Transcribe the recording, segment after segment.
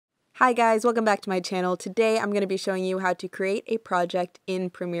Hi guys, welcome back to my channel. Today I'm going to be showing you how to create a project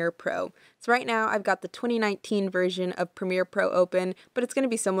in Premiere Pro. So right now I've got the 2019 version of Premiere Pro open, but it's going to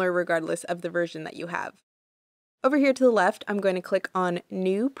be similar regardless of the version that you have. Over here to the left, I'm going to click on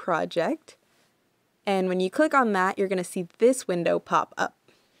New Project, and when you click on that, you're going to see this window pop up.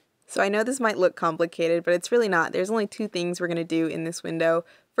 So I know this might look complicated, but it's really not. There's only two things we're going to do in this window.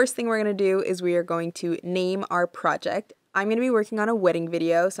 First thing we're going to do is we are going to name our project. I'm going to be working on a wedding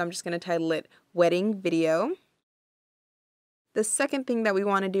video, so I'm just going to title it Wedding Video. The second thing that we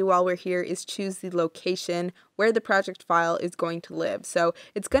want to do while we're here is choose the location where the project file is going to live. So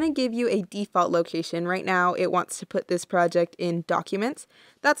it's going to give you a default location. Right now it wants to put this project in Documents.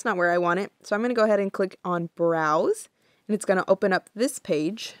 That's not where I want it, so I'm going to go ahead and click on Browse, and it's going to open up this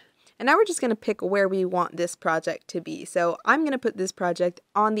page. And now we're just going to pick where we want this project to be. So I'm going to put this project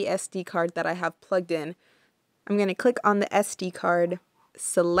on the SD card that I have plugged in. I'm going to click on the SD card,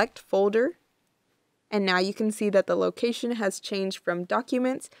 select folder, and now you can see that the location has changed from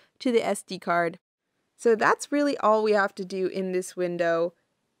Documents to the SD card. So that's really all we have to do in this window.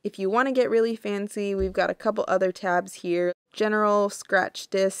 If you want to get really fancy, we've got a couple other tabs here: General, Scratch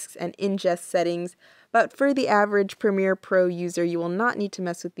Disks, and Ingest Settings. But for the average Premiere Pro user, you will not need to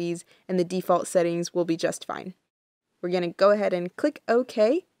mess with these, and the default settings will be just fine. We're going to go ahead and click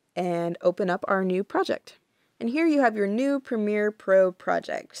OK and open up our new project. And here you have your new Premiere Pro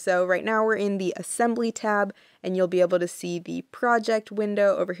project. So right now we're in the Assembly tab, and you'll be able to see the Project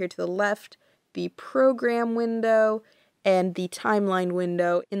window over here to the left, the Program window, and the Timeline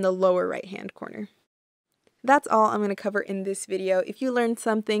window in the lower right-hand corner. That's all I'm going to cover in this video. If you learned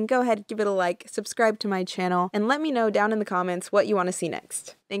something, go ahead, give it a like, subscribe to my channel, and let me know down in the comments what you want to see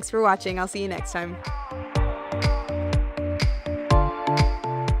next. Thanks for watching. I'll see you next time.